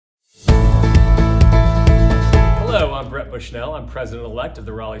Bushnell. I'm president-elect of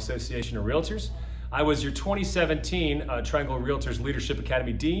the Raleigh Association of Realtors. I was your 2017 Triangle Realtors Leadership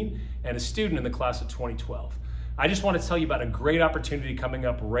Academy Dean and a student in the class of 2012. I just want to tell you about a great opportunity coming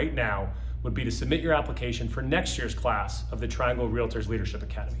up right now would be to submit your application for next year's class of the Triangle Realtors Leadership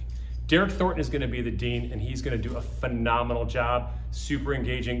Academy. Derek Thornton is going to be the dean, and he's going to do a phenomenal job. Super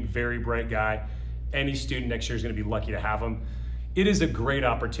engaging, very bright guy. Any student next year is going to be lucky to have him. It is a great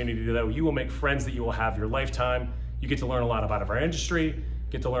opportunity, though. You will make friends that you will have your lifetime. You get to learn a lot about our industry,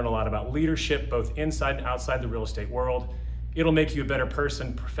 get to learn a lot about leadership, both inside and outside the real estate world. It'll make you a better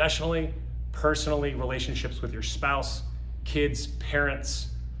person professionally, personally, relationships with your spouse, kids,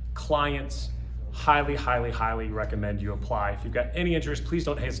 parents, clients. Highly, highly, highly recommend you apply. If you've got any interest, please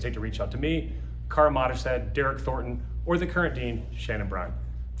don't hesitate to reach out to me, Cara Mottershead, Derek Thornton, or the current dean, Shannon Brown.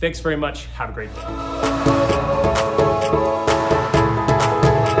 Thanks very much. Have a great day.